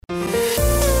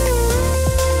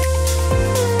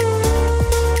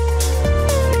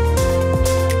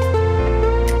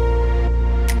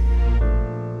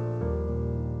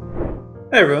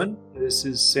everyone, this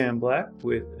is Sam Black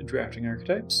with Drafting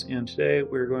Archetypes, and today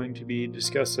we're going to be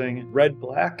discussing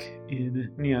Red-Black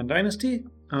in Neon Dynasty.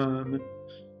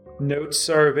 Notes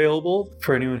are available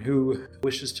for anyone who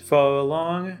wishes to follow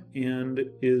along and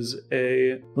is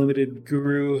a limited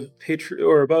guru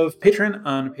or above patron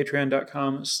on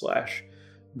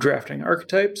patreon.com/drafting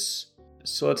archetypes.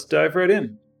 So let's dive right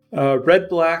in.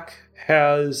 Red-Black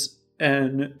has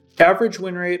an average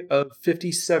win rate of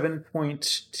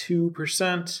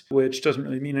 57.2%, which doesn't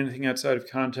really mean anything outside of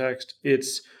context.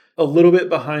 It's a little bit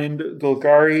behind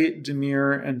Golgari,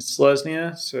 Dimir, and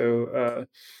Selesnya. So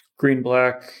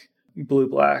green-black,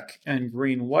 blue-black, and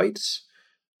green-white,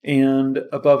 and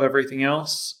above everything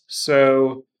else.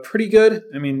 So pretty good.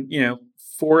 I mean,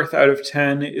 4th out of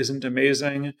 10 isn't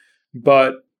amazing,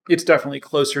 but it's definitely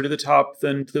closer to the top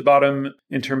than to the bottom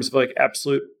in terms of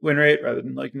absolute win rate rather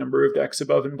than number of decks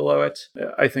above and below it.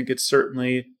 I think it's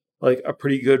certainly a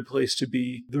pretty good place to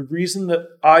be. The reason that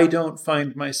I don't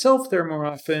find myself there more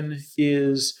often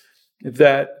is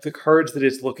that the cards that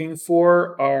it's looking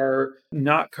for are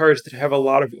not cards that have a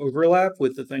lot of overlap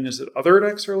with the things that other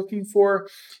decks are looking for.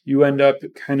 You end up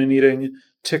kind of needing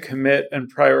to commit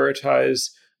and prioritize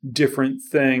different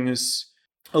things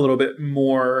a little bit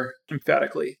more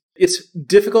emphatically. It's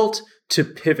difficult to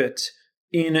pivot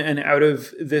in and out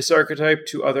of this archetype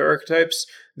to other archetypes.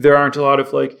 There aren't a lot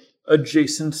of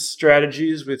adjacent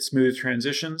strategies with smooth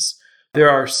transitions. There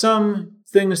are some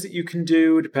things that you can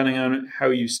do depending on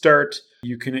how you start.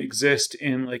 You can exist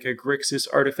in a Grixis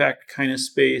artifact kind of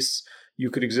space.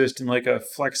 You could exist in a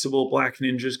flexible Black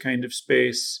Ninjas kind of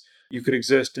space. You could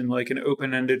exist in an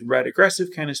open-ended red aggressive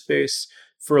kind of space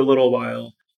for a little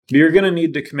while. You're going to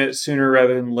need to commit sooner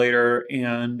rather than later,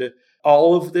 and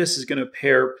all of this is going to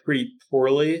pair pretty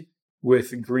poorly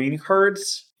with green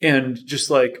cards. And just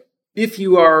if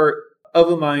you are of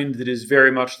a mind that is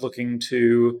very much looking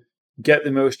to get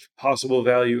the most possible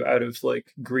value out of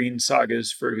green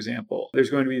sagas, for example, there's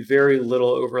going to be very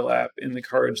little overlap in the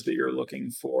cards that you're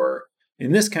looking for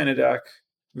in this kind of deck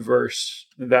versus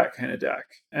that kind of deck.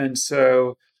 And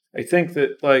so I think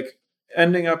that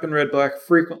ending up in red-black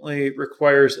frequently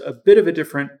requires a bit of a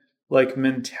different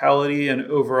mentality and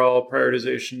overall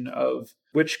prioritization of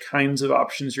which kinds of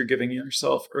options you're giving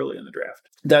yourself early in the draft.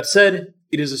 That said,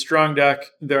 it is a strong deck.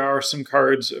 There are some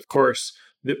cards, of course,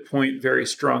 that point very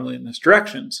strongly in this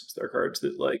direction, since there are cards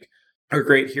that are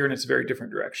great here in its very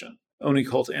different direction. Oni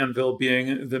Cult Anvil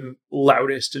being the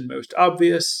loudest and most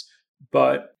obvious,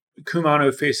 but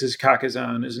Kumano Faces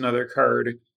Kakazan is another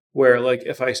card where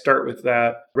if I start with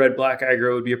that, red-black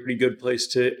aggro would be a pretty good place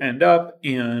to end up,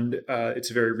 and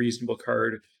it's a very reasonable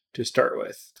card to start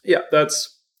with. Yeah,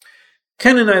 that's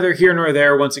kind of neither here nor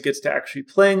there once it gets to actually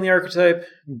playing the archetype,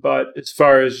 but as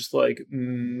far as just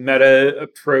meta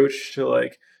approach to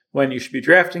when you should be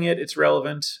drafting it, it's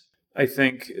relevant. I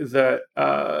think that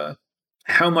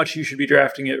how much you should be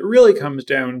drafting it really comes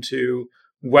down to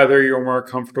whether you're more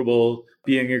comfortable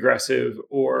being aggressive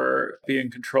or being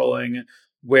controlling,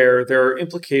 where there are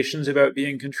implications about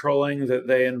being controlling that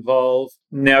they involve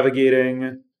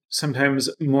navigating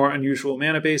sometimes more unusual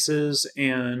mana bases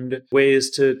and ways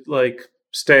to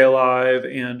stay alive.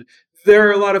 And there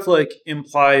are a lot of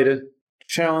implied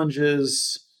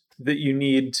challenges that you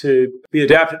need to be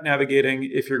adept at navigating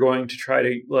if you're going to try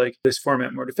to this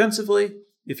format more defensively.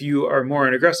 If you are more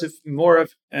of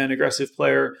an aggressive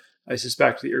player, I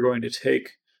suspect that you're going to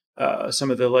take some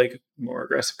of the more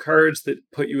aggressive cards that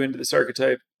put you into this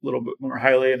archetype a little bit more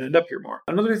highly and end up here more.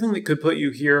 Another thing that could put you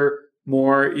here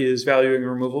more is valuing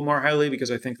removal more highly,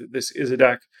 because I think that this is a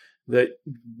deck that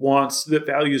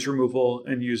values removal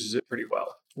and uses it pretty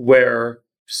well, where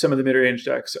some of the mid-range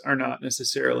decks are not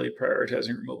necessarily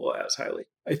prioritizing removal as highly.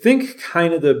 I think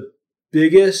kind of the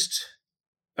biggest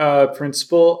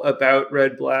principle about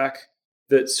red-black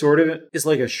that sort of is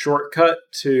a shortcut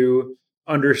to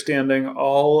understanding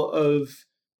all of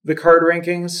the card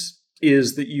rankings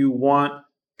is that you want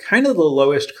kind of the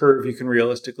lowest curve you can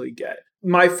realistically get.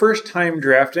 My first time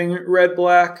drafting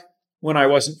red-black, when I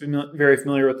wasn't very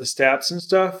familiar with the stats and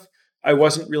stuff, I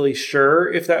wasn't really sure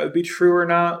if that would be true or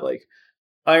not.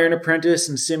 Iron Apprentice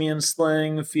and Simian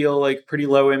Sling feel pretty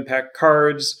low impact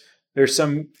cards. There's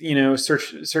some,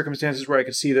 circumstances where I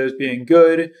could see those being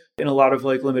good. In a lot of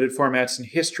limited formats in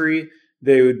history,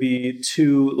 they would be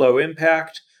too low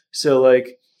impact. So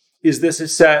is this a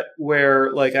set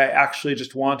where I actually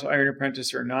just want Iron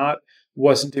Apprentice or not?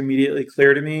 Wasn't immediately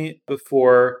clear to me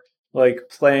before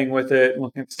playing with it and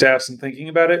looking at stats and thinking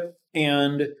about it.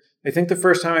 And I think the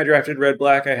first time I drafted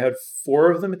red-black, I had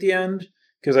 4 of them at the end.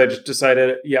 because I just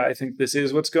decided, yeah, I think this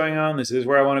is what's going on. This is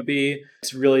where I want to be.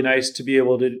 It's really nice to be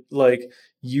able to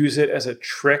use it as a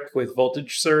trick with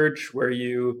Voltage Surge, where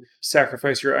you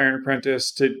sacrifice your Iron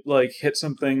Apprentice to hit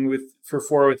something for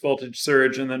 4 with Voltage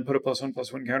Surge and then put a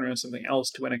 +1/+1 counter on something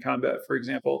else to win a combat, for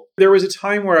example. There was a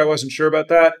time where I wasn't sure about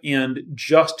that, and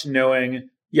just knowing,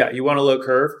 yeah, you want a low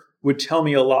curve would tell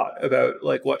me a lot about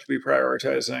what to be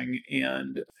prioritizing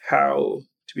and how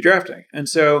to be drafting. And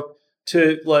so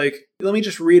let me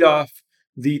just read off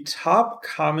the top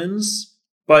commons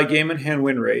by game in hand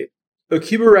win rate.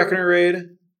 Okiba Reckoner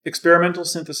Raid, Experimental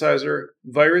Synthesizer,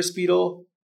 Virus Beetle,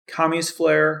 Kami's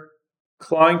Flare,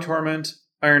 Clawing Torment,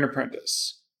 Iron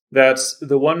Apprentice. That's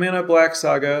the 1-mana Black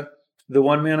Saga, the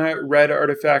 1-mana red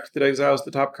artifact that exiles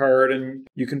the top card, and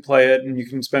you can play it, and you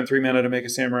can spend 3 mana to make a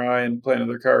Samurai and play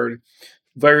another card.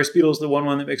 Virus Beetle is the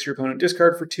 1/1 that makes your opponent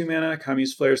discard for 2 mana.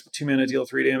 Kami's Flare is the 2 mana, deal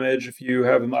 3 damage. If you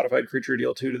have a modified creature,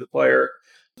 deal 2 to the player.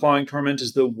 Clawing Torment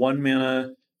is the 1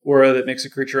 mana aura that makes a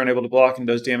creature unable to block and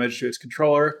does damage to its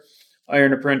controller.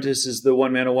 Iron Apprentice is the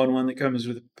 1 mana 1/1 that comes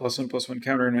with a +1/+1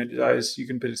 counter, and when it dies, you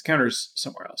can put its counters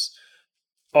somewhere else.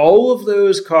 All of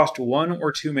those cost 1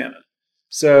 or 2 mana.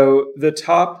 So the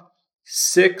top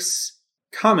 6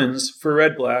 commons for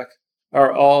red-black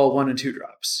are all 1 and 2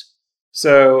 drops.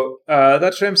 So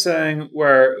that's what I'm saying,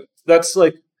 where that's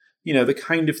the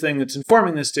kind of thing that's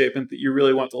informing this statement that you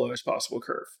really want the lowest possible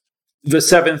curve. The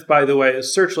 7th, by the way,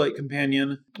 is Searchlight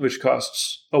Companion, which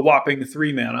costs a whopping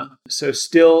 3 mana. So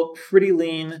still pretty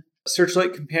lean.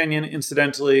 Searchlight Companion,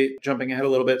 incidentally, jumping ahead a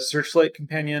little bit, Searchlight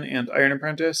Companion and Iron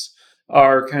Apprentice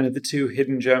are kind of the 2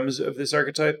 hidden gems of this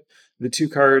archetype. The 2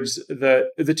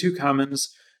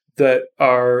 commons that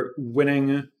are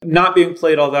winning, not being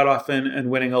played all that often and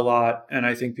winning a lot. And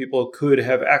I think people could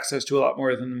have access to a lot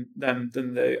more than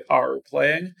they are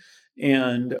playing.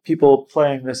 And people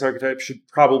playing this archetype should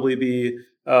probably be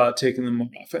taking them more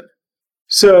often.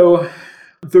 So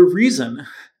the reason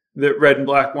that red and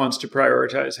black wants to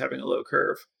prioritize having a low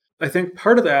curve, I think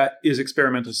part of that is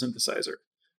Experimental Synthesizer.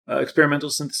 Experimental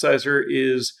Synthesizer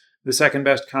is the second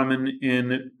best common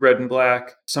in red and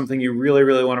black, something you really,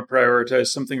 really want to prioritize,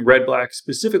 something red-black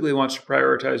specifically wants to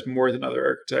prioritize more than other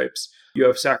archetypes. You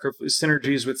have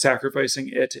synergies with sacrificing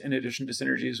it in addition to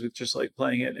synergies with just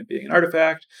playing it and being an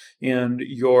artifact, and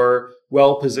you're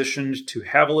well-positioned to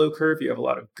have a low curve. You have a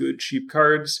lot of good cheap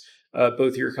cards.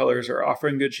 Both your colors are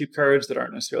offering good cheap cards that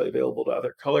aren't necessarily available to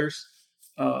other colors.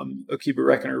 Okiba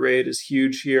Reckoner Raid is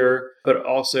huge here, but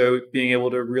also being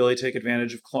able to really take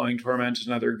advantage of Clawing Torment is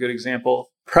another good example.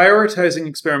 Prioritizing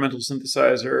Experimental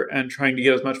Synthesizer and trying to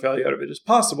get as much value out of it as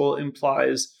possible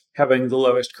implies having the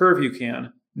lowest curve you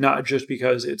can, not just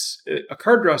because it's a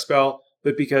card draw spell,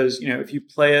 but because, if you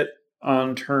play it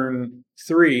on turn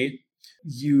 3,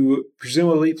 you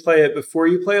presumably play it before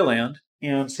you play a land,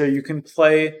 and so you can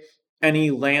play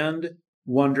any land,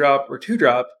 1-drop or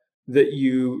 2-drop, that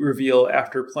you reveal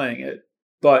after playing it.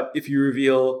 But if you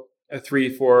reveal a 3,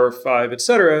 4, 5,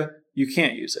 etc., you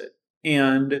can't use it.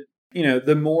 And,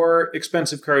 the more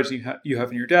expensive cards you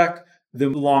have in your deck, the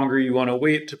longer you want to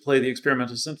wait to play the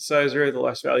Experimental Synthesizer, the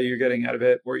less value you're getting out of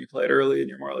it, or you play it early and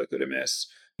you're more likely to miss.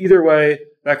 Either way,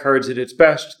 that card's at its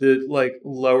best, the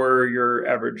lower your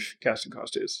average casting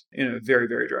cost is in a very,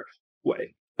 very direct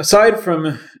way. Aside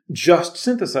from just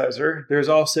Synthesizer, there's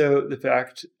also the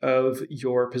fact of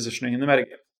your positioning in the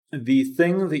metagame. The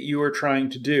thing that you are trying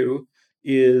to do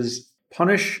is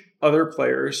punish other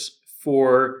players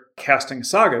for casting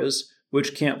sagas,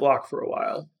 which can't block for a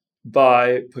while,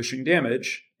 by pushing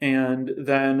damage. And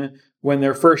then when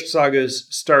their first sagas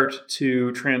start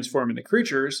to transform into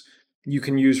creatures, you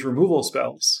can use removal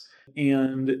spells.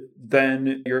 And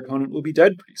then your opponent will be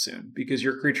dead pretty soon because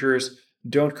your creatures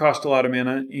don't cost a lot of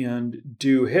mana and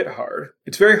do hit hard.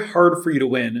 It's very hard for you to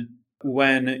win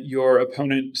when your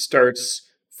opponent starts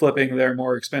flipping their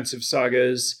more expensive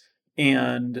sagas,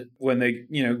 and when they,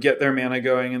 get their mana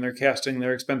going and they're casting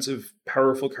their expensive,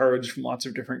 powerful cards from lots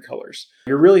of different colors.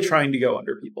 You're really trying to go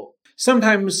under people.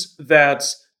 Sometimes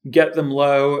that's get them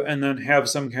low and then have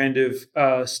some kind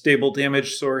of stable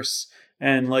damage source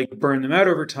and burn them out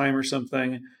over time or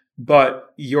something.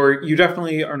 But you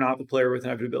definitely are not the player with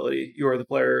inevitability. You are the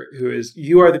player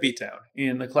you are the beatdown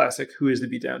in the classic Who is the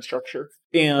Beatdown structure.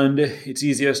 And it's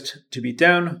easiest to beat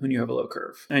down when you have a low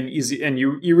curve. And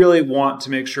you really want to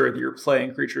make sure that you're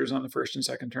playing creatures on the first and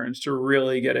second turns to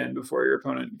really get in before your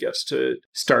opponent gets to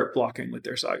start blocking with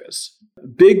their sagas.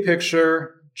 Big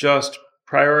picture, just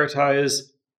prioritize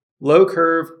low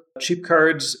curve, cheap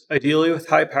cards, ideally with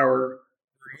high power,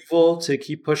 to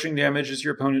keep pushing damage as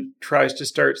your opponent tries to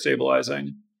start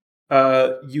stabilizing.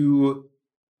 You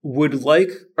would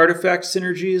like artifact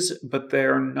synergies, but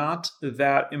they're not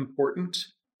that important.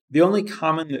 The only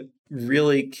common that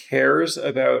really cares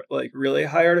about like really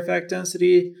high artifact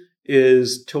density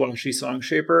is Tawashi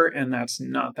Songshaper, and that's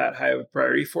not that high of a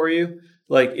priority for you.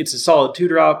 Like, it's a solid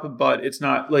 2-drop, but it's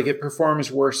not like it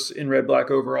performs worse in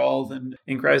red-black overall than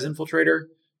Inkrise Infiltrator.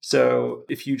 So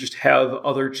if you just have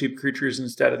other cheap creatures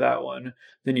instead of that one,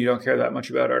 then you don't care that much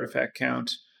about artifact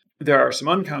count. There are some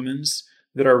uncommons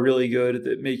that are really good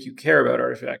that make you care about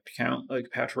artifact count,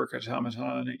 like Patchwork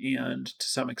Automaton and, to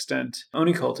some extent,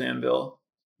 Onicult Anvil.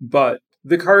 But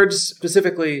the cards,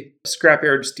 specifically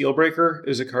Scrapyard Steelbreaker,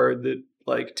 is a card that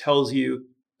like tells you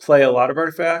play a lot of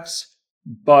artifacts,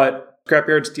 but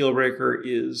Scrapyard Steelbreaker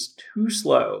is too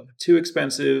slow, too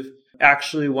expensive.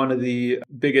 Actually, one of the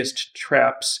biggest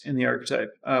traps in the archetype,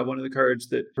 one of the cards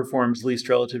that performs least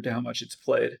relative to how much it's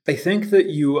played. I think that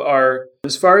you are,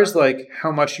 as far as like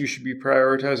how much you should be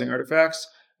prioritizing artifacts,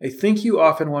 I think you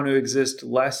often want to exist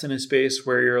less in a space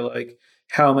where you're like,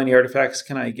 how many artifacts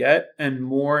can I get? And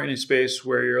more in a space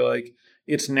where you're like,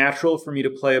 it's natural for me to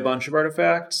play a bunch of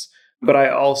artifacts, but I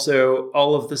also,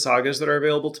 all of the sagas that are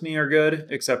available to me are good,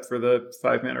 except for the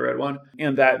 5-mana red one.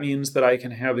 And that means that I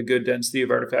can have a good density of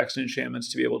artifacts and enchantments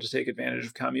to be able to take advantage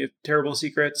of Kami of Terrible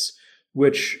Secrets,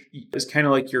 which is kind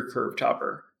of like your curve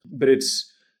topper. But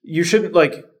you shouldn't,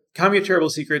 like, Kami of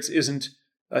Terrible Secrets isn't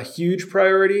a huge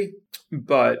priority,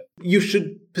 but you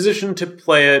should position to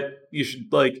play it. You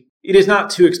should, like, it is not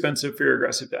too expensive for your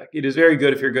aggressive deck. It is very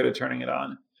good if you're good at turning it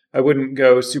on. I wouldn't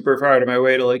go super far out of my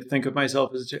way to like think of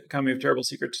myself as a Kami of Terrible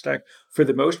Secrets deck for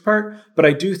the most part, but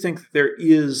I do think that there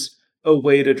is a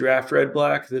way to draft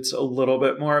red-black that's a little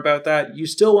bit more about that. You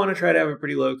still want to try to have a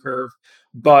pretty low curve,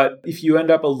 but if you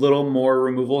end up a little more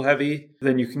removal heavy,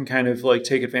 then you can kind of like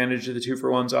take advantage of the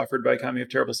 2-for-1s offered by Kami of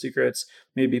Terrible Secrets,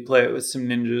 maybe play it with some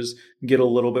ninjas, get a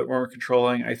little bit more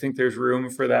controlling. I think there's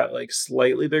room for that like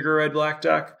slightly bigger red-black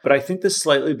deck, but I think the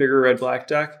slightly bigger red-black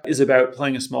deck is about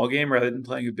playing a small game rather than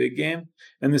playing a big game,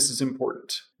 and this is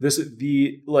important.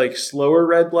 The like slower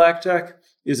red-black deck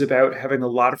is about having a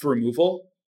lot of removal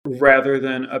rather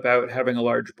than about having a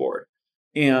large board.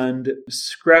 And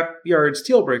Scrapyard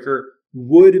Steelbreaker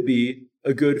would be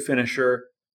a good finisher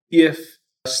if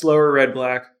slower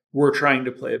red-black were trying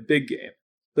to play a big game.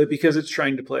 But because it's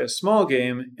trying to play a small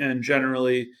game and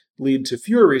generally lead to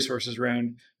fewer resources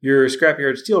around, your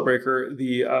Scrapyard Steelbreaker,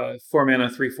 the 4-mana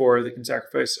 3/4 that can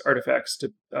sacrifice artifacts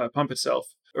to pump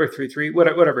itself, or 3/3,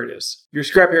 whatever it is, your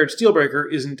Scrapyard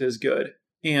Steelbreaker isn't as good.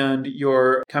 And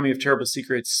your Kami of Terrible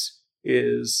Secrets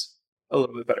is a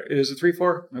little bit better. It is a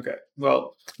 3/4? Okay.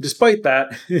 Well, despite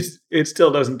that, it still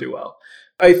doesn't do well.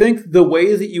 I think the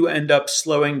way that you end up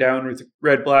slowing down with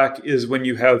red-black is when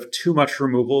you have too much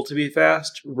removal to be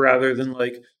fast rather than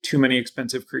like too many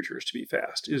expensive creatures to be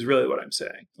fast, is really what I'm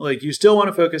saying. Like, you still want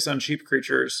to focus on cheap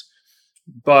creatures,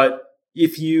 but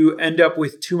if you end up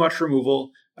with too much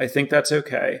removal, I think that's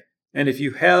okay. And if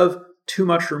you have too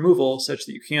much removal such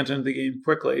that you can't end the game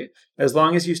quickly, as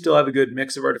long as you still have a good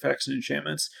mix of artifacts and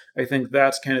enchantments, I think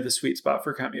that's kind of the sweet spot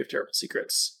for Kami of Terrible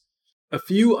Secrets. A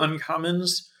few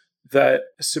uncommons that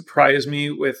surprise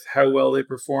me with how well they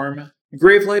perform.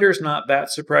 Gravelighter's not that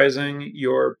surprising.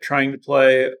 You're trying to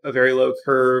play a very low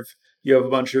curve. You have a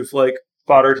bunch of like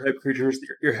fodder type creatures that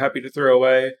you're happy to throw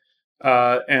away.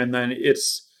 And then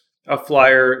it's a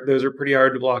flyer. Those are pretty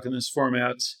hard to block in this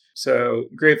format. So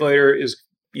Gravelighter is,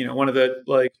 one of the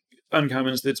like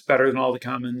uncommons that's better than all the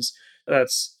commons.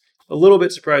 That's a little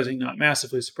bit surprising, not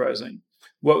massively surprising.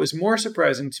 What was more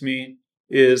surprising to me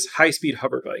is High Speed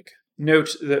Hoverbike.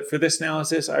 Note that for this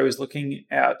analysis, I was looking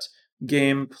at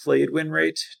game played win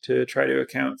rate to try to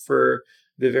account for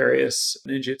the various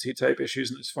ninjutsu type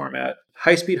issues in this format.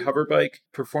 High Speed Hoverbike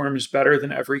performs better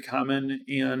than every common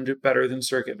and better than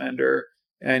Circuit Mender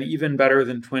and even better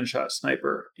than Twin Shot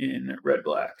Sniper in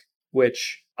red-black,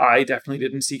 which I definitely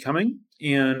didn't see coming.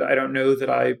 And I don't know that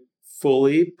I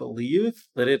fully believe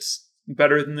that it's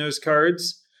better than those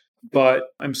cards, but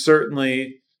I'm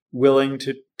certainly willing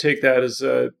to take that as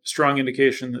a strong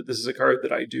indication that this is a card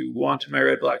that I do want in my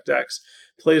red-black decks.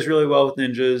 Plays really well with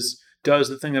ninjas, does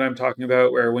the thing that I'm talking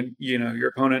about where when your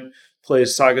opponent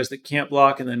plays sagas that can't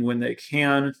block, and then when they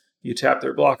can, you tap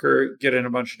their blocker, get in a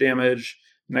bunch of damage,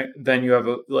 then you have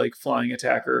a like flying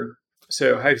attacker.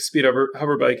 So High Speed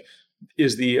Hoverbike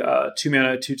is the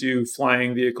 2-mana 2/2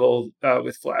 flying vehicle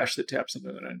with flash that taps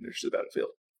something that enters the battlefield.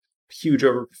 Huge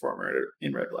overperformer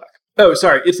in red-black. Oh,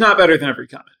 sorry, it's not better than every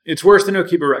common. It's worse than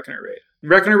Okiba Reckoner Raid.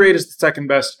 Reckoner Raid is the second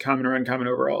best common or uncommon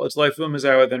overall. It's Life of a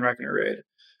Mizawa, then Reckoner Raid.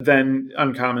 Then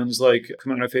uncommons like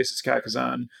Kimono Faces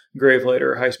Kakazan,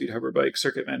 Gravelighter, High Speed Hover Bike,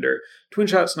 Circuit Mender, Twin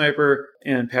Shot Sniper,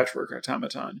 and Patchwork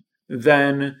Automaton.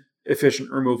 Then efficient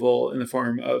removal in the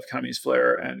form of Kami's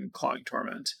Flare and Clawing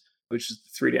Torment, which is the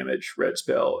 3 damage red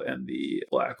spell and the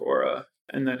black aura,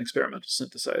 and then Experimental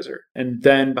Synthesizer. And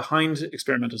then behind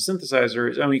Experimental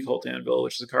Synthesizer is Oni Cult Anvil,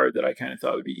 which is a card that I kind of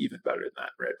thought would be even better than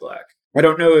that red-black. I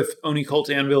don't know if Oni Cult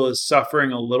Anvil is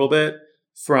suffering a little bit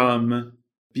from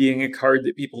being a card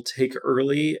that people take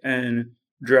early and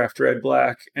draft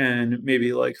red-black and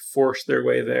maybe like force their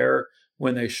way there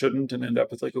when they shouldn't and end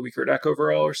up with like a weaker deck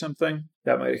overall or something.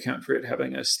 That might account for it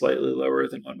having a slightly lower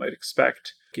than one might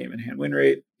expect game in hand win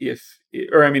rate,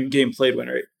 game played win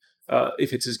rate,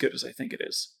 if it's as good as I think it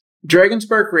is.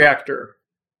 Dragonspark Reactor.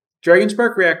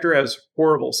 Dragonspark Reactor has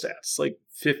horrible stats, like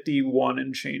 51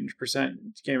 and change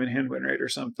percent game in hand win rate or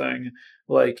something.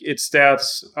 Like its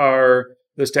stats are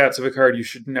the stats of a card you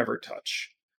should never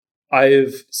touch.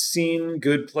 I've seen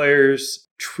good players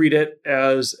treat it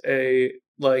as a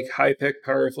like high pick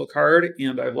powerful card,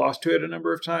 and I've lost to it a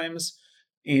number of times.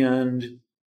 And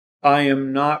I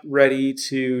am not ready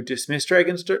to dismiss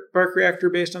Dragonspark Reactor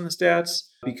based on the stats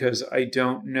because I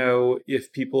don't know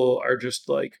if people are just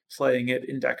like playing it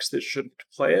in decks that shouldn't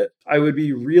play it. I would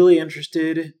be really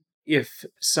interested if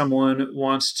someone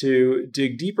wants to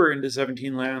dig deeper into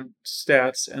 17 land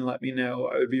stats and let me know.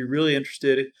 I would be really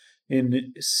interested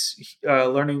in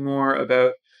learning more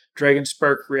about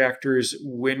Dragonspark Reactor's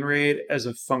win rate as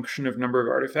a function of number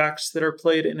of artifacts that are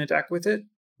played in a deck with it.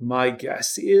 My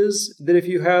guess is that if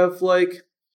you have like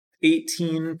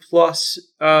 18 plus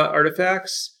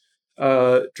artifacts,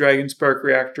 Dragonspark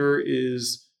Reactor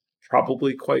is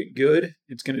probably quite good.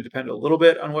 It's going to depend a little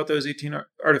bit on what those 18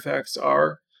 artifacts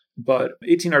are, but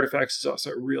 18 artifacts is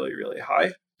also really, really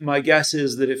high. My guess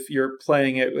is that if you're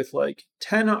playing it with like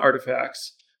 10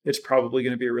 artifacts, it's probably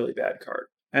going to be a really bad card.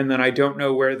 And then I don't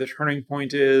know where the turning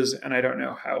point is, and I don't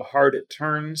know how hard it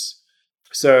turns.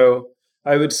 So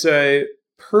I would say,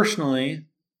 personally,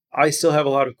 I still have a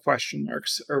lot of question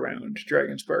marks around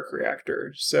Dragonspark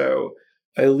Reactor. So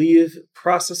I leave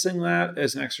processing that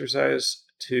as an exercise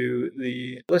to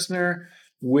the listener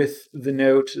with the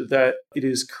note that it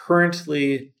is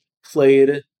currently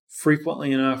played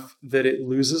frequently enough that it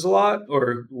loses a lot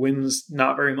or wins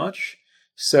not very much.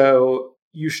 So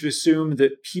you should assume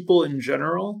that people in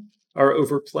general are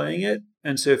overplaying it.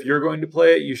 And so if you're going to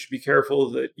play it, you should be careful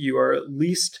that you are at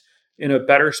least in a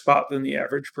better spot than the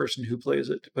average person who plays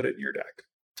it to put it in your deck.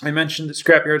 I mentioned that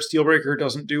Scrapyard Steelbreaker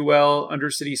doesn't do well.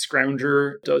 Undercity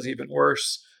Scrounger does even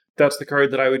worse. That's the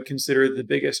card that I would consider the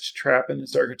biggest trap in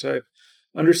this archetype.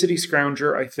 Undercity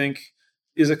Scrounger, I think,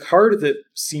 is a card that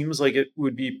seems like it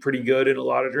would be pretty good in a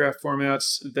lot of draft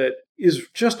formats that is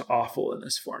just awful in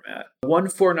this format.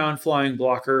 1/4 non-flying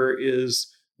blocker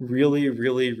is really,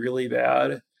 really, really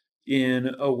bad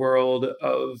in a world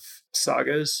of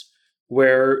sagas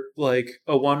where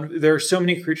there are so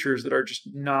many creatures that are just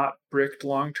not bricked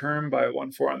long-term by a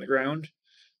 1/4 on the ground.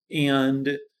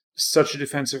 And such a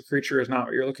defensive creature is not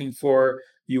what you're looking for.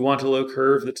 You want a low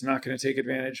curve that's not going to take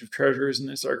advantage of treasures in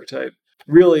this archetype.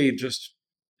 Really just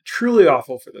truly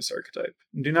awful for this archetype.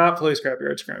 Do not play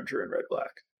Scrapyard Scrounger in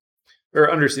red-black. Or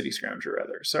Undercity Scrounger,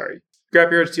 rather. Sorry.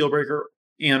 Scrapyard Steelbreaker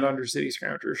and Undercity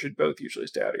Scrounger should both usually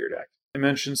stay out of your deck. I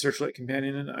mentioned Searchlight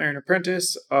Companion and Iron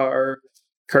Apprentice are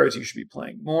cards you should be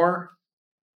playing more.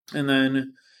 And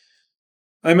then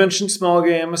I mentioned small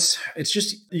games. It's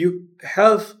just you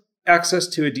have access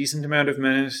to a decent amount of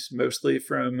Menace, mostly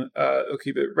from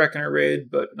Okibit Reckoner Raid,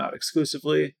 but not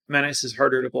exclusively. Menace is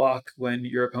harder to block when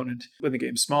the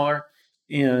game's smaller,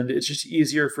 and it's just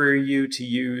easier for you to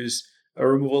use a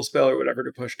removal spell or whatever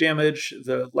to push damage,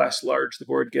 the less large the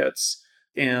board gets,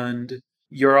 and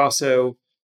you're also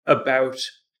about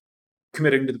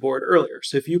committing to the board earlier.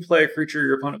 So if you play a creature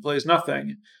your opponent plays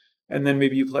nothing, and then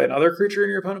maybe you play another creature and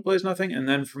your opponent plays nothing, and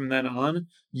then from then on,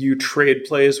 you trade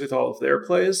plays with all of their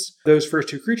plays. Those first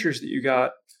two creatures that you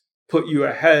got put you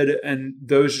ahead, and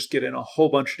those just get in a whole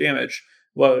bunch of damage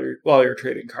while you're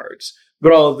trading cards.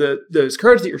 But all of those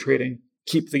cards that you're trading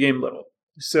keep the game little.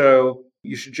 So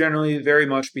you should generally very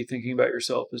much be thinking about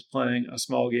yourself as playing a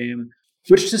small game,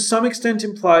 which to some extent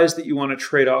implies that you want to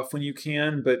trade off when you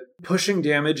can, but pushing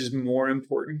damage is more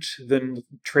important than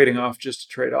trading off just to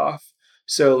trade off.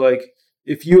 So, like,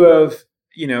 if you have,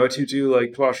 a 2/2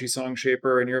 like Twashi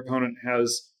Songshaper and your opponent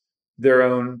has their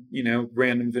own,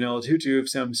 random vanilla 2/2 of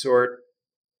some sort,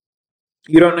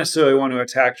 you don't necessarily want to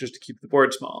attack just to keep the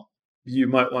board small. You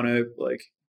might want to,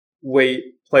 wait,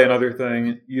 play another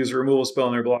thing, use a removal spell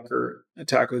in their blocker,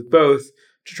 attack with both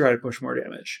to try to push more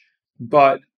damage.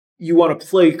 But you want to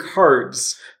play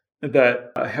cards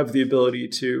that have the ability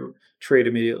to trade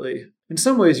immediately. In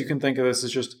some ways, you can think of this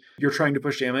as just you're trying to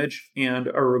push damage, and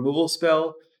a removal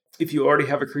spell, if you already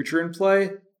have a creature in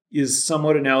play, is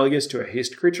somewhat analogous to a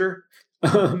haste creature.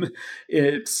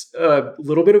 It's a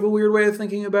little bit of a weird way of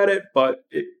thinking about it, but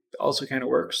it also kind of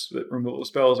works. That removal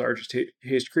spells are just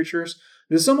haste creatures.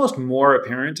 This is almost more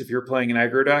apparent if you're playing an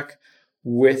aggro deck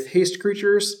with haste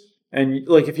creatures. And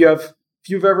like if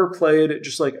you've ever played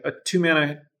just like a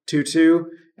 2-mana 2/2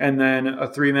 and then a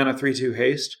 3-mana 3/2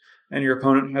 haste, and your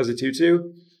opponent has a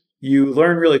 2/2, you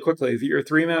learn really quickly that your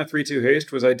 3-mana 3/2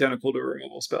 haste was identical to a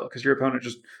removal spell because your opponent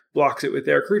just blocks it with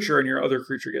their creature and your other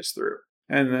creature gets through.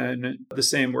 And then the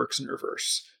same works in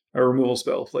reverse. A removal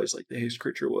spell plays like the haste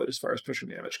creature would as far as pushing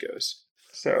damage goes.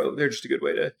 So they're just a good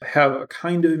way to have a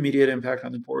kind of immediate impact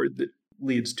on the board that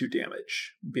leads to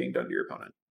damage being done to your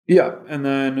opponent. Yeah, and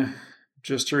then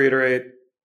just to reiterate,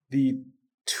 the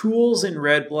tools in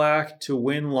red-black to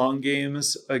win long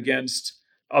games against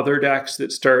other decks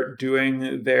that start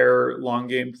doing their long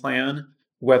game plan,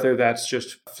 whether that's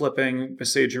just flipping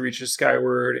Sage of Reaches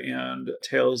Skyward and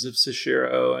Tales of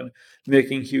Seshiro and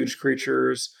making huge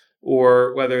creatures,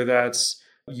 or whether that's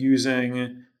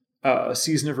using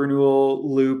Season of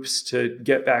Renewal loops to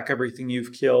get back everything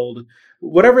you've killed.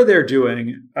 Whatever they're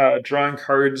doing, drawing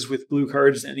cards with blue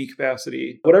cards in any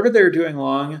capacity, whatever they're doing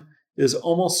long is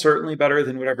almost certainly better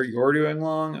than whatever you're doing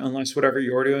long, unless whatever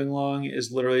you're doing long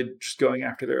is literally just going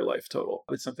after their life total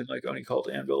with something like Oni Cult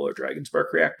Anvil or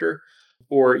Dragonspark Reactor,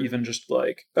 or even just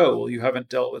like, oh, well, you haven't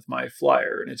dealt with my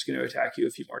flyer and it's going to attack you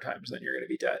a few more times, then you're going to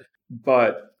be dead.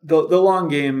 But the long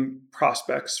game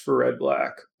prospects for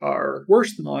red-black are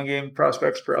worse than the long game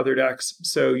prospects for other decks,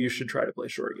 so you should try to play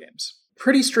short games.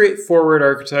 Pretty straightforward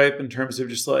archetype in terms of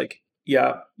just like,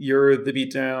 yeah, you're the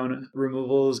beatdown,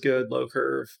 removal is good, low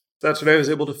curve. That's what I was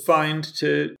able to find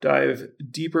to dive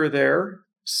deeper there.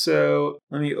 So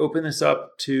let me open this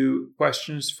up to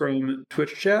questions from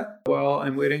Twitch chat while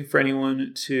I'm waiting for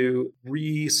anyone to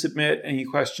resubmit any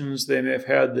questions they may have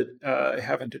had that I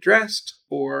haven't addressed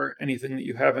or anything that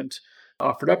you haven't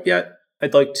offered up yet.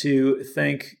 I'd like to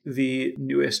thank the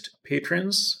newest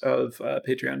patrons of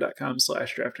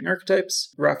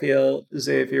patreon.com/draftingarchetypes: Raphael,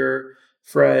 Xavier,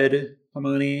 Fred,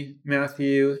 Hamani,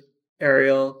 Matthew,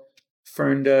 Ariel,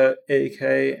 Fernda, AK,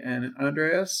 and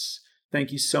Andreas.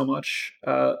 Thank you so much,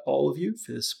 all of you,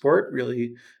 for the support.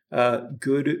 Really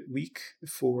good week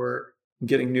for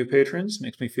getting new patrons.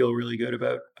 Makes me feel really good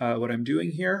about what I'm doing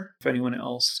here. If anyone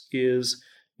else is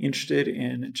interested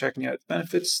in checking out the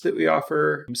benefits that we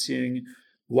offer, I'm seeing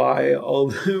why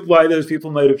those people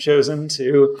might have chosen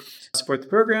to support the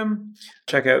program,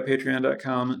 check out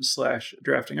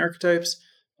patreon.com/draftingarchetypes.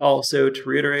 Also, to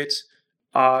reiterate,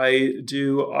 I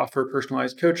do offer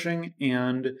personalized coaching,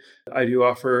 and I do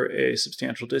offer a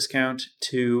substantial discount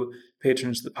to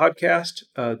patrons of the podcast.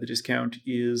 The discount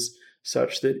is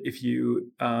such that if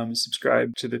you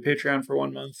subscribe to the Patreon for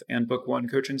 1 month and book one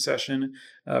coaching session,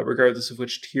 regardless of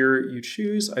which tier you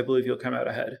choose, I believe you'll come out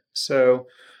ahead. So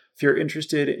if you're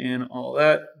interested in all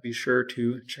that, be sure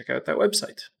to check out that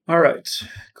website. All right,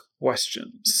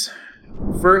 questions.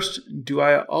 First, do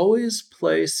I always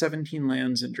play 17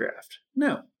 lands in draft?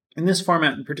 No. In this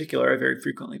format in particular, I very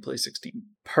frequently play 16.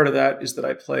 Part of that is that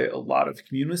I play a lot of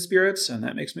Commune with Spirits, and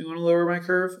that makes me want to lower my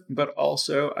curve. But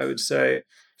also, I would say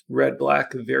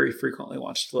red-black very frequently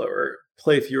wants to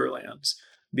play fewer lands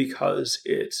because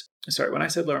when I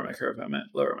said lower my curve, I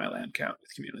meant lower my land count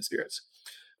with Commune with Spirits.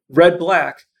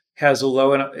 Red-black has a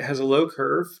low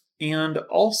curve and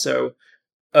also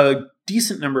a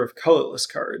decent number of colorless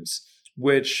cards,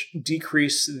 which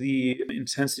decrease the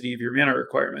intensity of your mana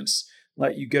requirements,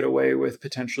 let you get away with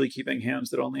potentially keeping hands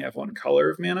that only have one color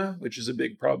of mana, which is a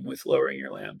big problem with lowering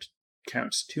your land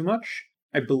counts too much.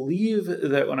 I believe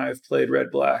that when I've played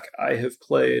red-black, I have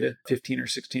played 15 or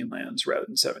 16 lands rather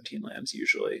than 17 lands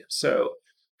usually. So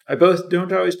I both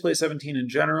don't always play 17 in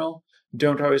general,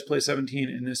 don't always play 17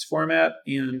 in this format,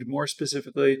 and more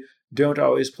specifically, don't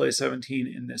always play 17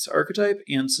 in this archetype,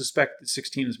 and suspect that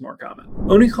 16 is more common.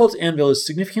 Oni Cult Anvil is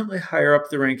significantly higher up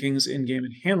the rankings in game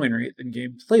and hand win rate than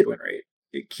game played win rate.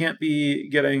 It can't be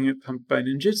getting pumped by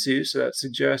ninjutsu, so that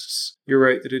suggests you're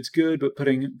right that it's good, but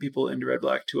putting people into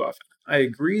red-black too often. I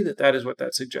agree that that is what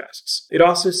that suggests. It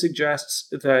also suggests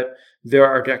that there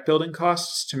are deck building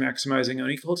costs to maximizing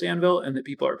Oni Cult Anvil, and that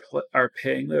people are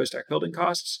paying those deck building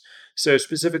costs. So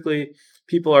specifically,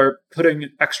 people are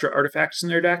putting extra artifacts in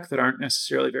their deck that aren't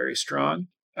necessarily very strong.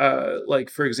 like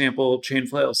for example, Chain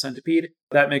Flail Centipede.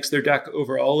 That makes their deck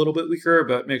overall a little bit weaker,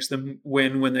 but makes them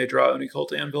win when they draw an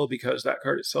Occult Anvil because that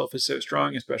card itself is so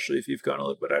strong, especially if you've gone a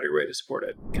little bit out of your way to support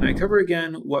it. Can I cover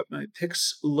again what my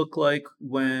picks look like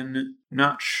when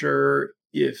not sure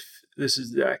if this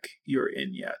is the deck you're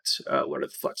in yet? What are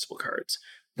the flexible cards?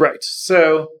 Right,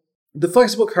 so the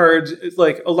flexible cards,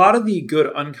 like a lot of the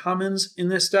good uncommons in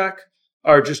this deck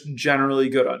are just generally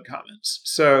good uncommons.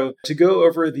 So to go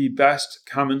over the best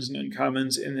commons and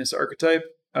uncommons in this archetype,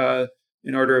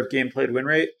 in order of game played win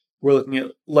rate, we're looking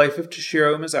at Life of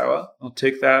Toshiro Mizawa. I'll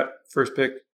take that first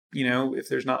pick, if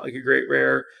there's not like a great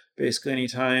rare, basically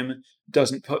anytime,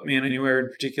 doesn't put me in anywhere in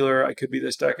particular. I could be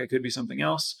this deck, I could be something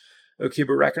else.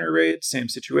 Okiba Reckoner Raid, same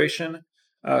situation.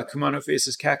 Kumano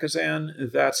faces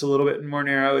Kakazan. That's a little bit more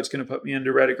narrow. It's going to put me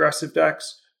into red aggressive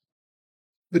decks,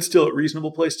 but still a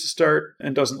reasonable place to start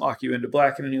and doesn't lock you into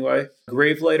black in any way.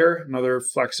 Gravelighter, another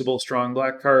flexible, strong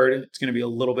black card. It's going to be a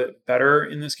little bit better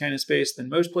in this kind of space than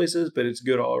most places, but it's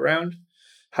good all around.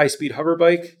 High Speed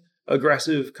Hoverbike,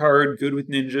 aggressive card, good with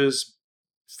ninjas,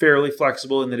 fairly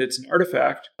flexible in that it's an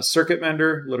artifact. A Circuit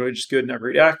Mender, literally just good in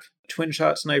every deck. Twin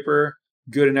Shot Sniper,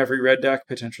 good in every red deck,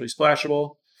 potentially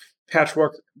splashable.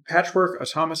 Patchwork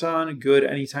Automaton, good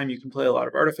anytime you can play a lot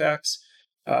of artifacts.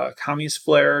 Kami's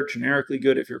Flare, generically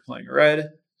good if you're playing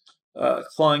red.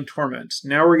 Clawing Torment.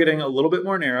 Now we're getting a little bit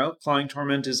more narrow. Clawing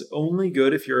Torment is only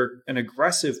good if you're an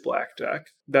aggressive black deck.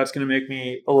 That's going to make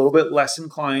me a little bit less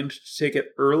inclined to take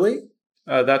it early.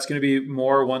 That's going to be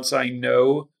more once I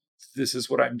know this is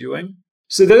what I'm doing.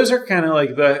 So those are kind of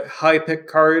like the high pick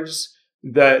cards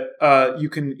that you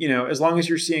can, as long as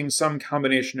you're seeing some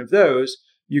combination of those,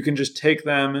 you can just take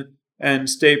them and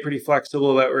stay pretty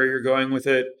flexible about where you're going with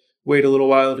it. Wait a little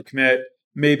while to commit.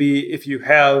 Maybe if you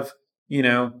have,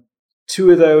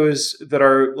 two of those that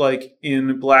are like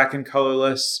in black and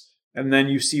colorless, and then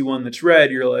you see one that's red,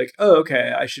 you're like, oh,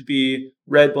 okay, I should be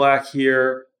red, black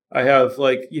here. I have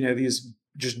these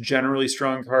just generally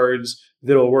strong cards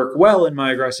that'll work well in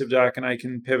my aggressive deck, and I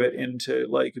can pivot into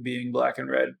like being black and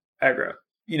red aggro.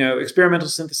 Experimental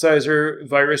Synthesizer,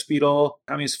 Virus Beetle,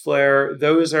 Kami's Flare,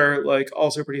 those are like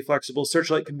also pretty flexible.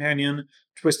 Searchlight Companion,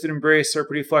 Twisted Embrace are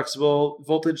pretty flexible.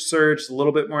 Voltage Surge, a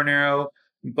little bit more narrow,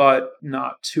 but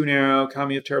not too narrow.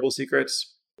 Kami of Terrible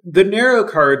Secrets. The narrow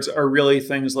cards are really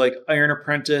things like Iron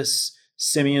Apprentice,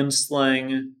 Simian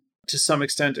Sling, to some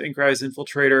extent Inkrise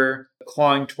Infiltrator,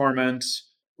 Clawing Torment,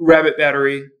 Rabbit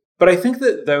Battery. But I think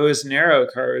that those narrow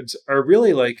cards are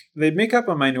really they make up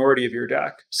a minority of your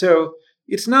deck. So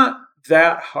it's not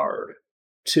that hard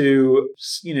to,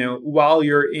 while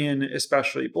you're in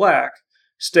especially black,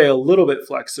 stay a little bit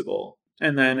flexible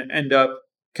and then end up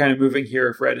kind of moving here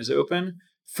if red is open.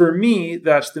 For me,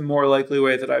 that's the more likely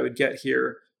way that I would get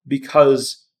here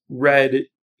because red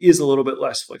is a little bit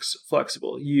less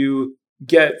flexible. You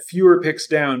get fewer picks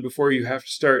down before you have to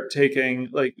start taking,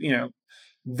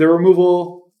 the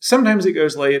removal. Sometimes it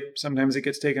goes late, sometimes it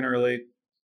gets taken early.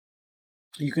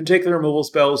 You can take the removal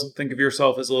spells and think of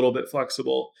yourself as a little bit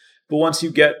flexible. But once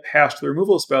you get past the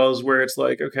removal spells where it's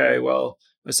like, okay, well,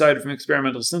 aside from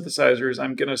experimental synthesizers,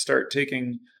 I'm going to start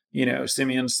taking,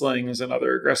 Simian Slings and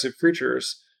other aggressive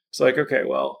creatures. It's like, okay,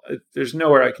 well, there's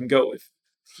nowhere I can go with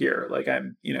here. Like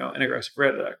I'm, an aggressive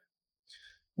red deck.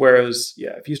 Whereas,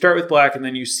 yeah, if you start with black and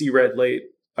then you see red late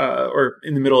or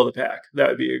in the middle of the pack, that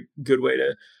would be a good way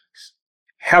to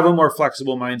have a more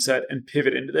flexible mindset and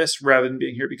pivot into this rather than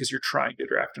being here because you're trying to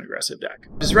draft an aggressive deck.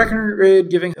 Does Reckoner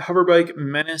Raid giving Hoverbike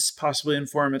Menace possibly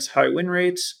inform its high win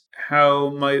rates?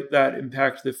 How might that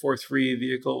impact the 4/3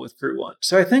 vehicle with Crew 1?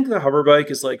 So I think the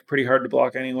Hoverbike is pretty hard to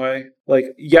block anyway.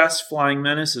 Yes, Flying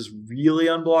Menace is really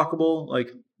unblockable,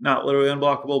 not literally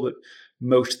unblockable, but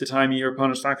most of the time your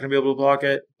opponent's not going to be able to block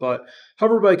it. But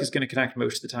Hoverbike is going to connect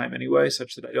most of the time anyway,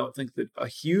 such that I don't think that a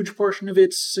huge portion of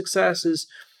its success is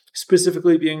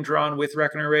specifically being drawn with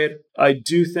Reckoner Raid. I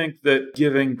do think that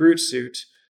giving Brute Suit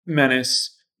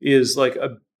Menace is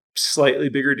a slightly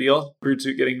bigger deal. Brute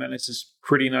Suit getting Menace is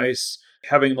pretty nice.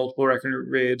 Having multiple Reckoner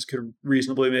Raids could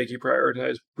reasonably make you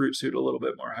prioritize Brute Suit a little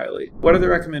bit more highly. What are the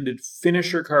recommended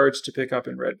finisher cards to pick up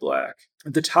in red-black?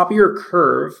 At the top of your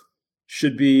curve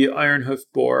should be Ironhoof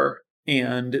Boar,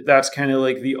 and that's kind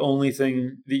of the only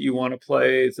thing that you want to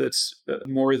play that's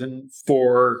more than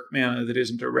 4 mana that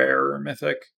isn't a rare or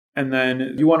mythic. And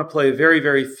then you want to play very,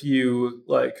 very few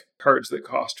cards that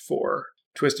cost 4.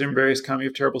 Twisted Embrace, Kami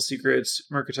of Terrible Secrets,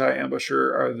 Mukkatai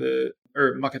Ambusher are the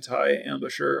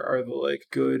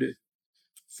good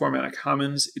 4 mana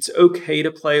commons. It's okay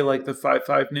to play the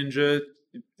 5/5 ninja.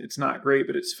 It's not great,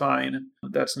 but it's fine.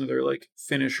 That's another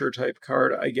finisher type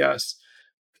card, I guess.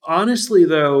 Honestly,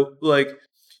 though,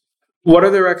 What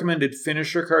are the recommended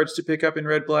finisher cards to pick up in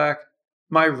red-black?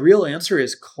 My real answer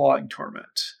is Clawing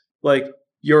Torment. Like,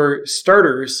 your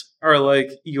starters are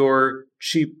like your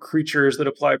cheap creatures that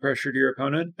apply pressure to your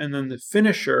opponent, and then the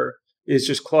finisher is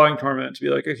just Clawing Torment to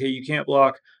be like, okay, you can't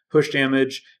block, push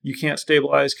damage, you can't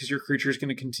stabilize because your creature is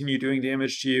going to continue doing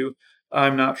damage to you.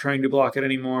 I'm not trying to block it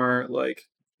anymore. Like,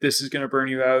 this is going to burn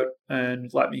you out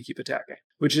and let me keep attacking.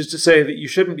 Which is to say that you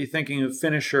shouldn't be thinking of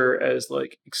finisher as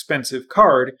like expensive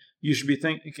card. You should be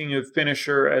thinking of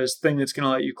finisher as thing that's going to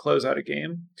let you close out a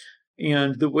game.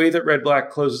 And the way that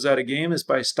red-black closes out a game is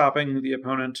by stopping the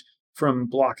opponent from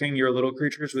blocking your little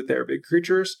creatures with their big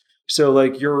creatures. So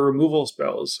like your removal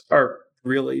spells are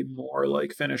really more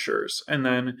like finishers. And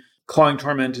then Clawing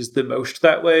Torment is the most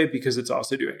that way because it's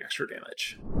also doing extra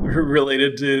damage.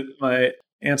 Related to my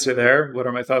answer there, what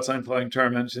are my thoughts on Clawing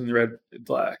Torment in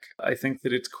red-black? I think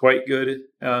that it's quite good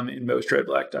in most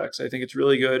red-black decks. I think it's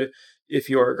really good if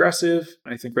you are aggressive.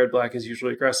 I think red-black is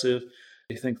usually aggressive.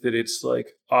 I think that it's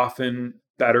like often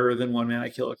better than one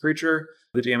mana kill a creature.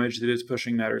 The damage that it's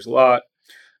pushing matters a lot.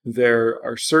 There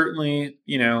are certainly,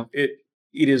 it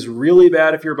is really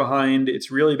bad if you're behind.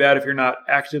 It's really bad if you're not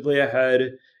actively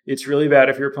ahead. It's really bad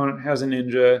if your opponent has a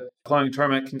ninja. Clawing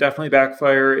Torment can definitely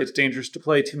backfire. It's dangerous to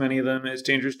play too many of them. It's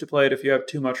dangerous to play it if you have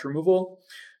too much removal.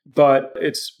 But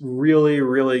it's really,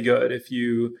 really good if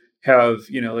you have,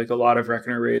 like a lot of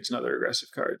Reckoner raids and other aggressive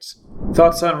cards.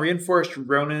 Thoughts on Reinforced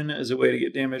Ronin as a way to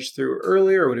get damage through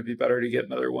early, or would it be better to get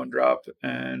another 1-drop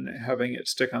and having it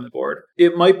stick on the board?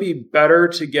 It might be better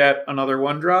to get another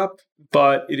 1-drop,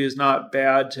 but it is not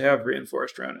bad to have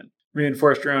Reinforced Ronin.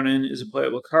 Reinforced Ronin is a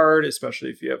playable card, especially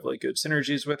if you have like good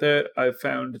synergies with it. I've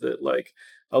found that like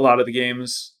a lot of the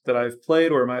games that I've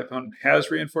played where my opponent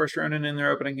has Reinforced Ronin in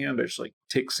their opening hand, I just like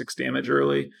take 6 damage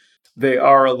early. They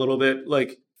are a little bit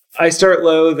like, I start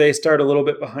low, they start a little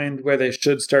bit behind where they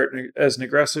should start as an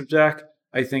aggressive deck.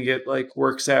 I think it like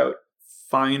works out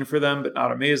fine for them, but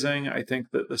not amazing. I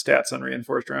think that the stats on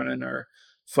Reinforced Ronin are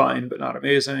fine, but not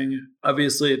amazing.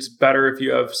 Obviously, it's better if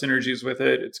you have synergies with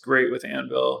it. It's great with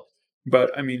Anvil.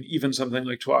 But I mean, even something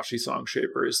like Tawashi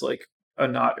Songshaper is like a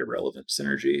not irrelevant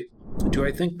synergy. Do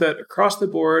I think that across the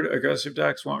board, aggressive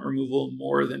decks want removal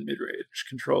more than mid-range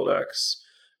control decks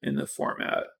in the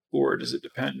format? Or does it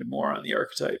depend more on the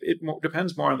archetype? It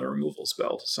depends more on the removal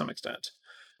spell to some extent.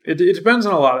 It depends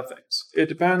on a lot of things. It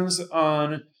depends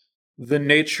on the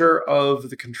nature of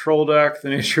the control deck, the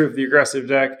nature of the aggressive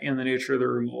deck, and the nature of the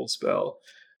removal spell.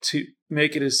 To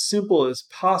make it as simple as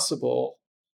possible,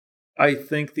 I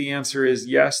think the answer is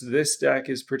yes, this deck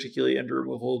is particularly into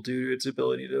removal due to its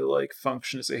ability to like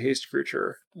function as a haste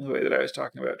creature, the way that I was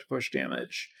talking about, to push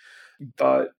damage.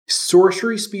 But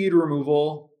sorcery speed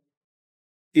removal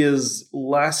is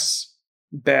less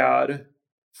bad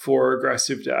for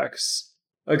aggressive decks.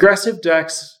 Aggressive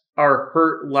decks are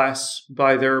hurt less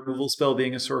by their removal spell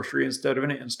being a sorcery instead of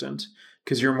an instant,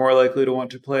 because you're more likely to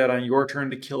want to play it on your turn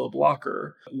to kill a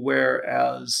blocker.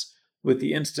 Whereas with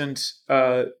the instant,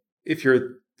 if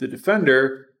you're the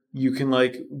defender, you can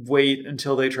like wait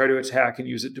until they try to attack and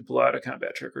use it to pull out a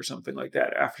combat trick or something like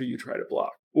that after you try to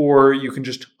block. Or you can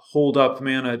just hold up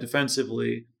mana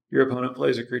defensively. Your opponent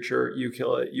plays a creature, you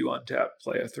kill it, you untap,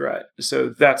 play a threat. So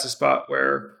that's a spot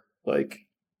where, like,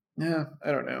 I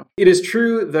don't know. It is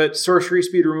true that sorcery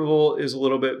speed removal is a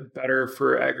little bit better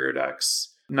for aggro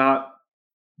decks. Not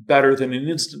better than an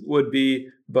instant would be,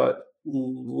 but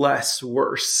less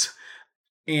worse.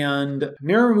 And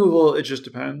narrow removal, it just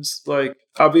depends. Like,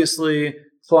 obviously,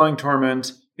 Clawing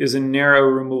Torment is a narrow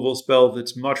removal spell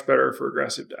that's much better for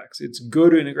aggressive decks. It's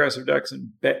good in aggressive decks and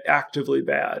actively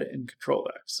bad in control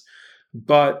decks.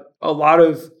 But a lot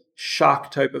of shock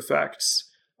type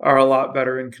effects are a lot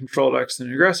better in control decks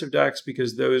than aggressive decks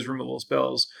because those removal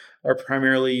spells are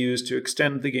primarily used to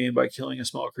extend the game by killing a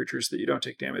small creature so that you don't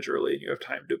take damage early and you have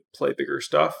time to play bigger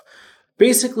stuff.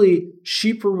 Basically,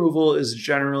 cheap removal is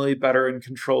generally better in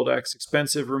control decks.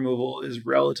 Expensive removal is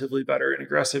relatively better in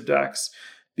aggressive decks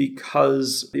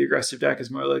because the aggressive deck is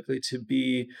more likely to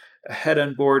be ahead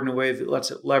on board in a way that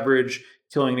lets it leverage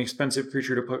killing an expensive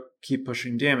creature to keep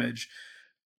pushing damage.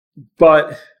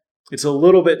 But it's a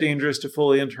little bit dangerous to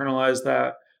fully internalize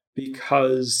that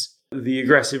because the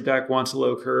aggressive deck wants a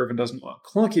low curve and doesn't want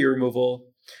clunky removal.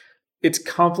 It's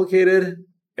complicated,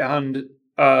 and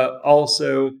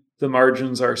also the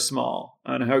margins are small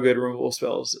on how good removal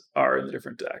spells are in the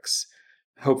different decks.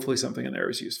 Hopefully something in there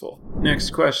is useful.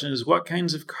 Next question is, what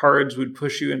kinds of cards would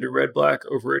push you into red-black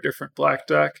over a different black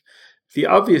deck? The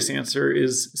obvious answer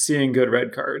is seeing good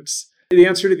red cards. The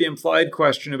answer to the implied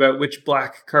question about which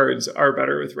black cards are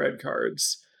better with red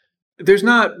cards, there's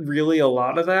not really a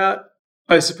lot of that.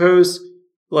 I suppose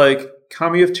Like,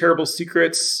 Kami of Terrible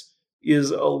Secrets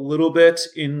is a little bit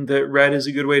in that red is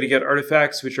a good way to get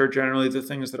artifacts, which are generally the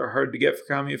things that are hard to get for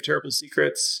Kami of Terrible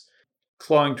Secrets.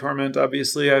 Clawing Torment,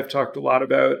 obviously, I've talked a lot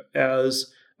about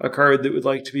as a card that would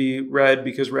like to be red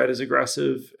because red is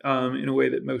aggressive in a way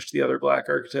that most of the other black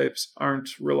archetypes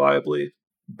aren't reliably.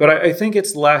 But I think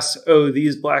it's less, oh,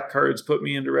 these black cards put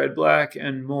me into red-black,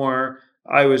 and more,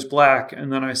 I was black,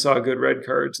 and then I saw good red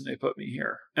cards, and they put me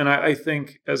here. And I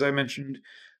think, as I mentioned,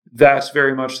 that's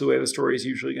very much the way the story is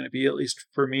usually going to be, at least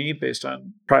for me, based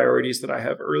on priorities that I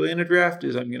have early in a draft,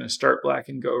 is I'm going to start black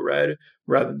and go red,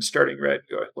 rather than starting red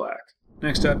and going black.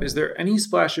 Next up, is there any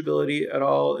splashability at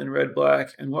all in red-black,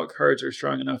 and what cards are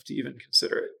strong enough to even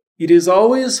consider it? It is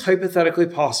always hypothetically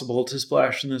possible to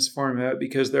splash in this format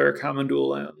because there are common dual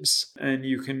lands, and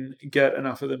you can get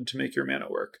enough of them to make your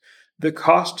mana work. The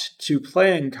cost to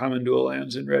playing common dual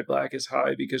lands in red-black is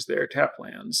high because they are tap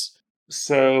lands.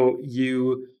 So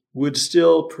you would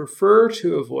still prefer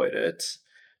to avoid it,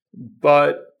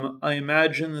 but I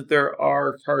imagine that there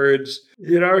are cards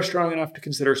that are strong enough to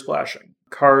consider splashing.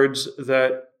 Cards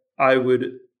that I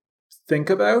would think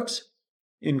about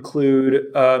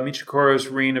include Michiko's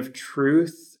Reign of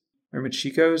Truth, or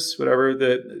Michiko's, whatever,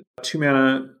 the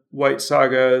 2-mana white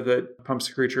saga that pumps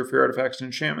a creature for artifacts and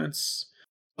enchantments.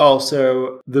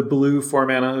 Also, the blue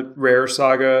 4-mana rare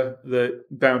saga that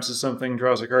bounces something,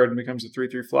 draws a card, and becomes a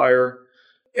 3/3 flyer.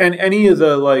 And any of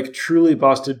the like truly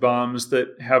busted bombs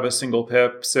that have a single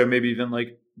pip, so maybe even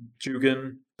like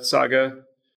Jugen saga.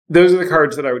 Those are the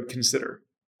cards that I would consider.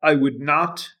 I would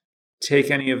not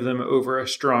take any of them over a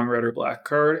strong red or black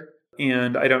card,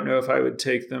 and I don't know if I would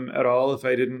take them at all if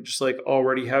I didn't just like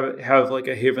already have like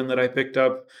a Haven that I picked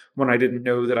up when I didn't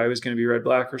know that I was going to be red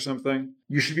black or something.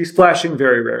 You should be splashing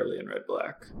very rarely in red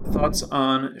black. Thoughts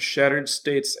on Shattered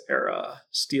States Era?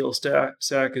 Steel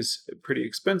sack is pretty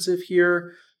expensive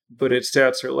here, but its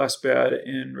stats are less bad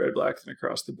in red black than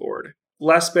across the board.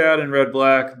 Less bad in red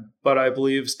black, but I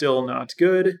believe still not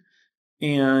good.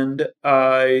 And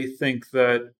I think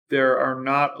that there are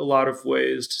not a lot of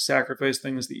ways to sacrifice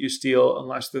things that you steal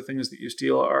unless the things that you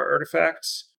steal are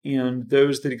artifacts. And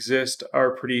those that exist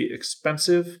are pretty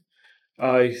expensive.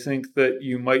 I think that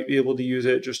you might be able to use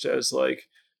it just as like,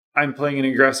 I'm playing an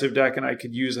aggressive deck and I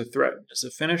could use a threat as a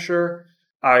finisher.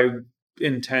 I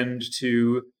intend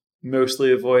to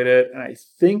mostly avoid it. And I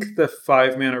think the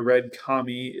 5-mana red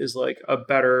Kami is like a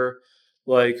better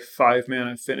like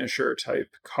 5-mana finisher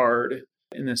type card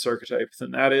in this archetype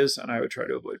than that is, and I would try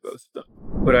to avoid both of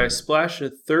them. Would I splash a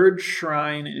third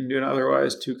shrine into an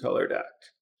otherwise 2-color deck?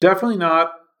 Definitely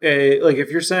not like if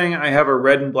you're saying I have a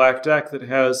red and black deck that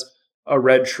has a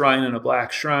red shrine and a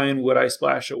black shrine, would I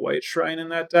splash a white shrine in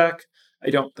that deck? I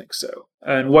don't think so.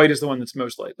 And white is the one that's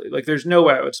most likely. Like there's no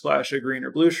way I would splash a green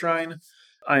or blue shrine.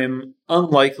 I am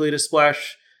unlikely to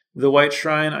splash the white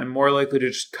shrine. I'm more likely to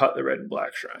just cut the red and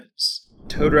black shrines.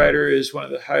 Toad Rider is one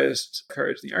of the highest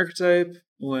cards in the archetype.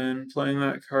 When playing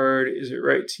that card, is it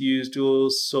right to use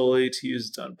duels solely to use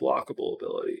its unblockable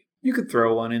ability? You could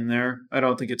throw one in there. I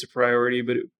don't think it's a priority,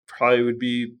 but it probably would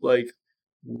be like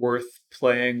worth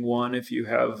playing one if you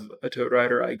have a Toad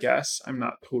Rider, I guess. I'm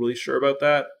not totally sure about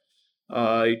that.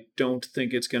 I don't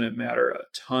think it's going to matter a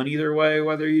ton either way,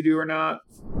 whether you do or not.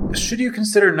 Should you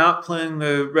consider not playing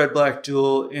the red-black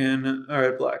duel in a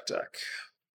red-black deck?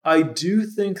 I do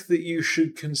think that you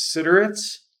should consider it.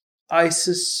 I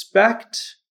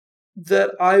suspect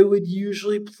that I would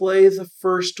usually play the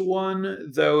first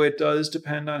one, though it does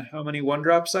depend on how many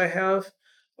 1-drops I have.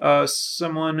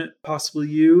 Someone, possibly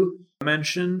you,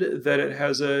 mentioned that it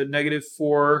has a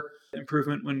 -4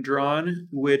 improvement when drawn,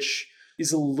 which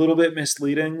is a little bit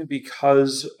misleading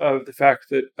because of the fact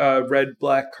that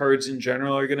red-black cards in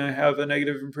general are going to have a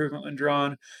negative improvement when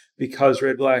drawn, because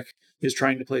red-black is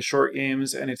trying to play short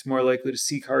games and it's more likely to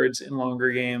see cards in longer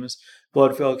games.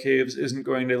 Bloodfell Caves isn't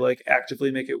going to like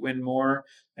actively make it win more.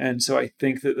 And so I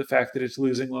think that the fact that it's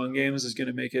losing long games is going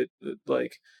to make it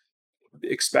like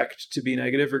expect to be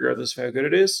negative regardless of how good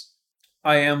it is.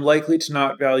 I am likely to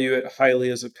not value it highly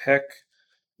as a pick,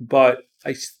 but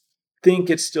I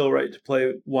think it's still right to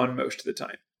play one most of the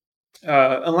time.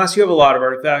 Unless you have a lot of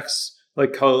artifacts,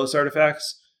 like colorless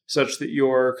artifacts, such that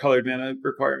your colored mana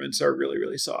requirements are really,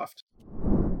 really soft.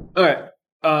 All right,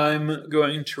 I'm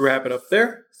going to wrap it up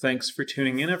there. Thanks for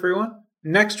tuning in, everyone.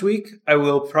 Next week, I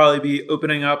will probably be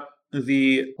opening up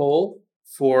the poll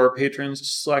for patrons to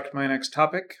select my next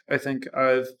topic. I think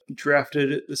I've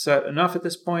drafted the set enough at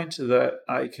this point that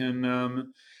I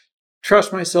can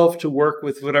trust myself to work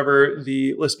with whatever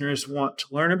the listeners want to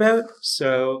learn about.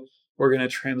 So we're going to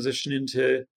transition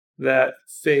into that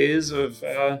phase of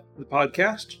the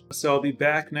podcast. So I'll be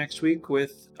back next week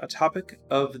with a topic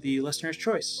of the listener's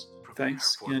choice.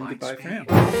 Thanks and goodbye for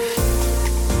now.